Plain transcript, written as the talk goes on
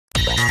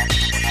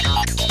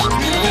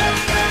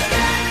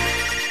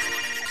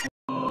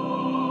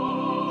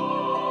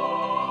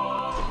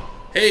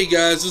Hey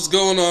guys, what's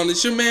going on?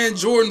 It's your man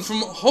Jordan,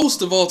 from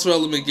host of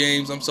AlterElement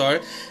Games,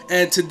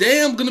 and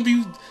today I'm gonna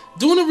be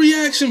doing a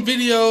reaction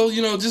video,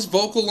 just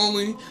vocal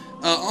only,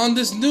 on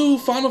this new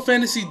Final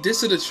Fantasy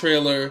Dissidia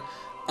trailer.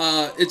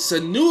 It's a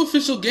new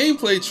official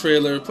gameplay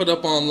trailer put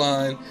up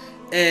online,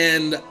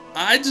 and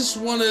I just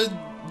wanted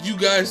you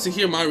guys to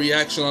hear my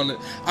reaction on it.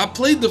 I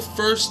played the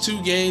first two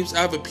games.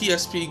 I have a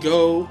PSP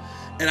Go,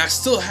 and I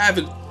still have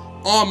it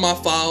on my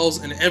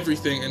files and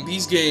everything, and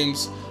these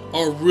games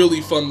are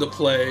really fun to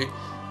play.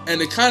 And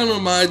it kind of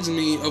reminds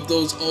me of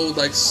those old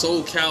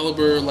Soul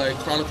Calibur,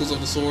 Chronicles of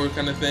the Sword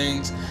kind of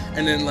things,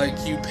 and then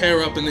you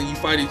pair up and then you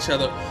fight each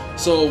other.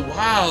 So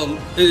wow,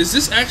 is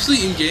this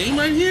actually in game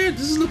right here?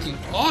 This is looking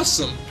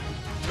awesome.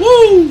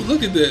 Woo!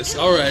 Look at this.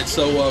 Alright,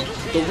 so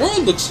the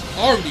world looks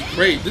already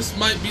great. This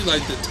might be the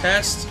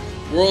test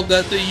world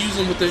that they're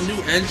using with their new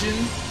engine.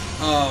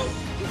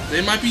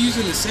 They might be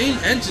using the same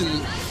engine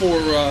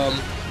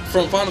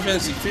from Final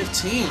Fantasy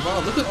 15.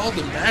 Wow, look at all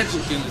the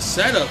magic and the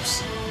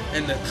setups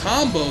and the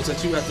combos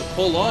that you have to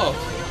pull off.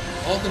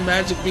 All the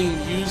magic being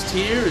used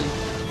here, and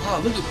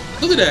wow, look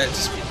at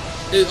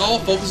that. It all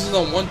focuses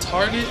on one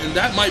target, and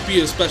that might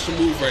be a special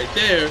move right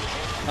there.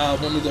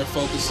 One of their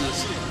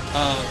focuses.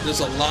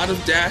 There's a lot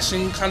of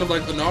dashing, kind of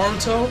like a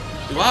Naruto.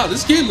 Wow,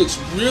 this game looks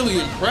really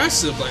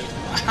impressive.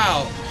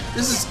 Wow,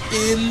 this is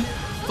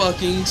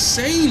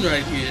fucking-sane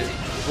right here.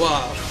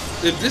 Wow.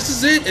 If this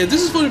is it, and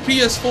this is for the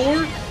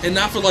PS4 and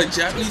not for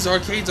Japanese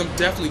arcades, I'm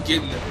definitely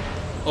getting it.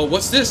 Oh,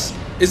 what's this?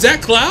 Is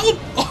that Cloud?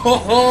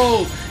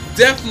 Oh,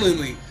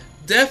 definitely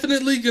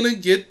gonna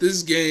get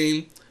this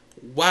game.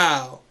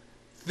 Wow,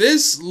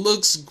 this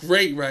looks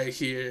great right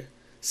here.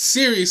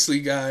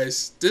 Seriously,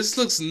 guys, this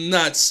looks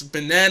nuts,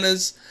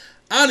 bananas.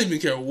 I don't even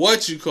care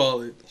what you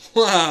call it.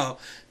 Wow,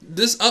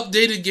 this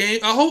updated game.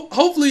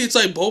 Hopefully it's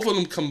both of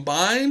them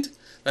combined,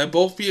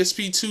 both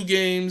PSP2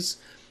 games.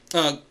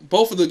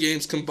 Both of the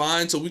games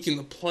combined, so we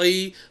can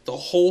play the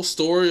whole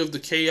story of the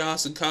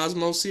Chaos and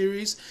Cosmos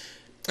series.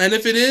 And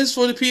if it is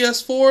for the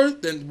PS4,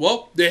 then,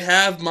 well, they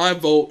have my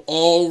vote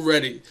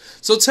already.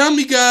 So tell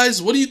me, guys,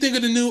 what do you think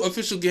of the new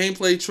official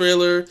gameplay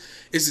trailer?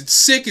 Is it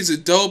sick? Is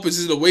it dope?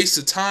 Is it a waste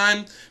of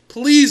time?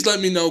 Please let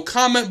me know.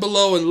 Comment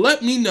below and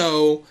let me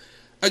know.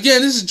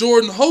 Again, this is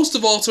Jordan, host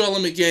of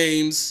AlterElement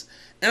Games,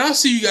 and I'll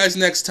see you guys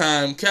next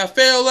time.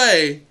 Cafe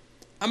Olay.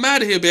 I'm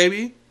out of here,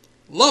 baby.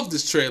 Love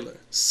this trailer.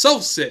 So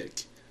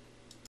sick.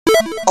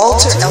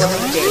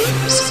 AlterElement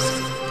Games,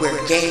 where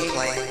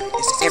gameplay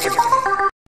is everything.